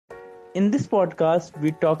In this podcast,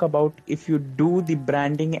 we talk about if you do the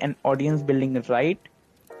branding and audience building right,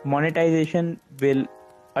 monetization will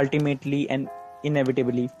ultimately and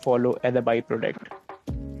inevitably follow as a byproduct.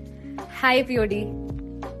 Hi POD.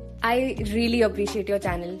 I really appreciate your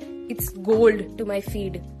channel. It's gold to my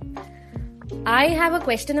feed. I have a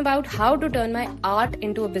question about how to turn my art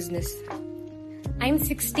into a business. I'm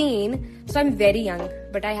 16, so I'm very young,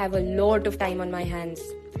 but I have a lot of time on my hands.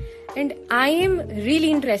 And I am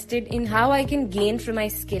really interested in how I can gain from my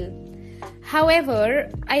skill. However,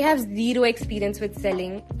 I have zero experience with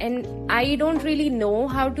selling and I don't really know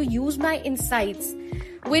how to use my insights,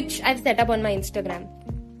 which I've set up on my Instagram.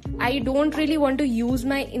 I don't really want to use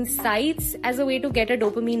my insights as a way to get a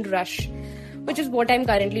dopamine rush, which is what I'm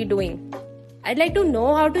currently doing. I'd like to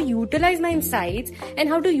know how to utilize my insights and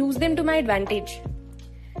how to use them to my advantage.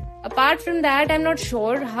 Apart from that, I'm not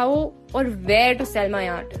sure how or where to sell my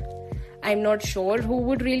art. I'm not sure who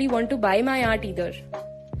would really want to buy my art either.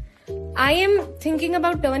 I am thinking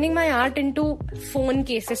about turning my art into phone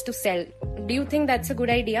cases to sell. Do you think that's a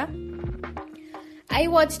good idea? I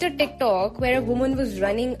watched a TikTok where a woman was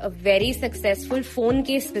running a very successful phone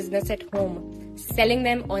case business at home, selling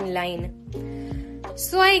them online.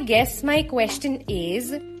 So I guess my question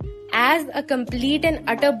is, as a complete and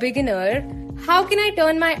utter beginner, how can I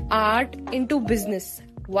turn my art into business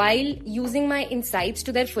while using my insights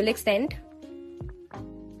to their full extent?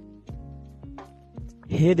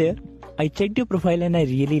 Hey there, I checked your profile and I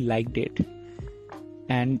really liked it.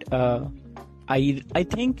 And I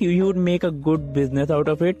think you would make a good business out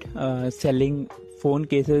of it. Selling phone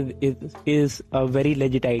cases is a very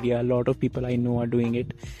legit idea. A lot of people I know are doing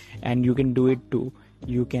it, and you can do it too.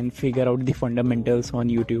 You can figure out the fundamentals on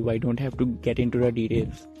YouTube. I don't have to get into the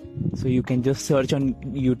details. So you can just search on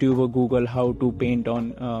YouTube or Google how to paint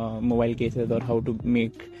on mobile cases or how to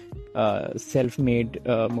make self-made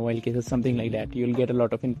mobile cases, something like that. You'll get a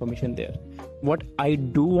lot of information there. What I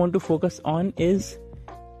do want to focus on is,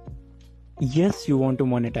 yes, you want to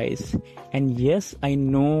monetize, and yes, I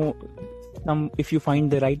know if you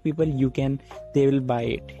find the right people, they will buy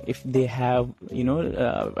it if they have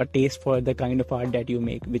a taste for the kind of art that you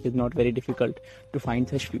make, which is not very difficult to find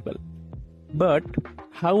such people. But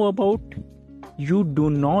how about you do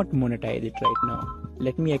not monetize it right now?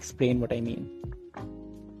 Let me explain what I mean.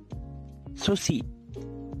 So see,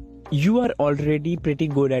 you are already pretty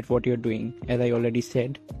good at what you're doing, as I already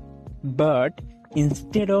said, but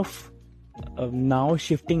instead of now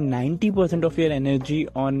shifting 90% of your energy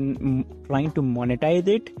on trying to monetize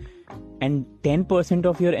it and 10%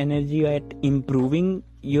 of your energy at improving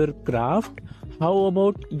your craft, how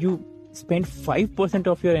about you spend 5%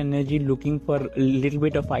 of your energy looking for a little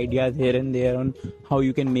bit of ideas here and there on how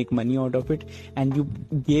you can make money out of it, and you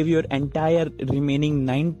gave your entire remaining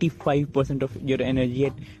 95% of your energy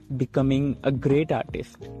at becoming a great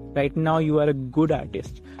artist. Right now you are a good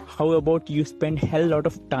artist. How about you spend hell lot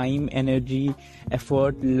of time, energy,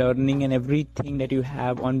 effort, learning and everything that you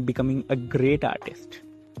have on becoming a great artist?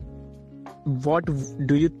 What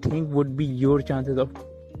do you think would be your chances of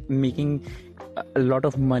making a lot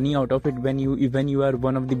of money out of it when you are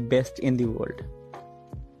one of the best in the world?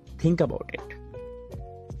 Think about it.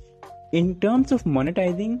 In terms of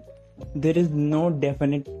monetizing, there is no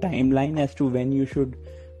definite timeline as to when you should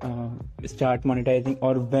start monetizing,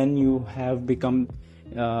 or when you have become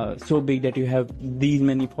so big that you have these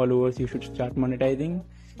many followers you should start monetizing.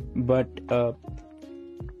 But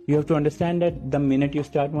you have to understand that the minute you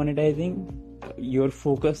start monetizing, your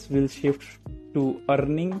focus will shift to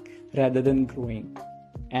earning rather than growing.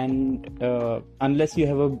 And unless you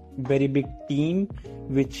have a very big team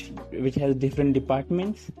which has different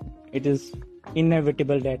departments, it is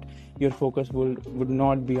inevitable that your focus would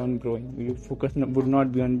not be on growing. Your focus would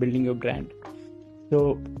not be on building your brand.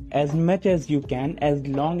 So as much as you can, as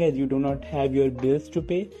long as you do not have your bills to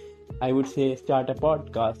pay, I would say start a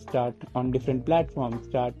podcast, start on different platforms,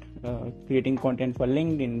 start creating content for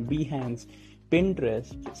LinkedIn, Behance,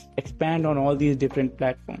 Pinterest, expand on all these different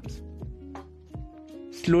platforms.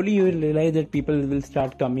 Slowly you will realize that people will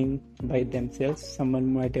start coming by themselves.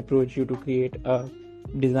 Someone might approach you to create a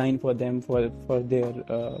design for them for their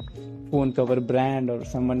phone cover brand, or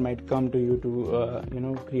someone might come to you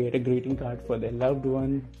to create a greeting card for their loved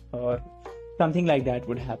one, or something like that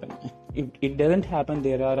would happen. If it doesn't happen,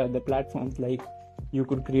 there are other platforms, like you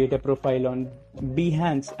could create a profile on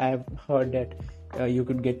Behance. I've heard that you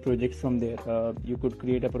could get projects from there. You could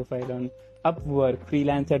create a profile on Upwork,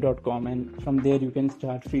 freelancer.com, and from there you can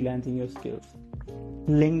start freelancing your skills.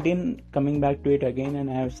 LinkedIn, coming back to it again, and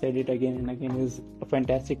I have said it again and again, is a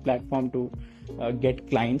fantastic platform to get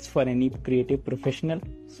clients for any creative professional.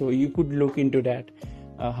 So you could look into that.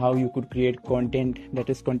 how you could create content that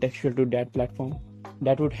is contextual to that platform.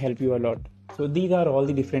 That would help you a lot. So these are all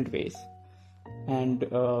the different ways. And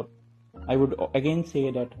I would again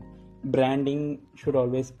say that branding should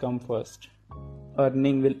always come first.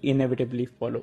 Earning will inevitably follow.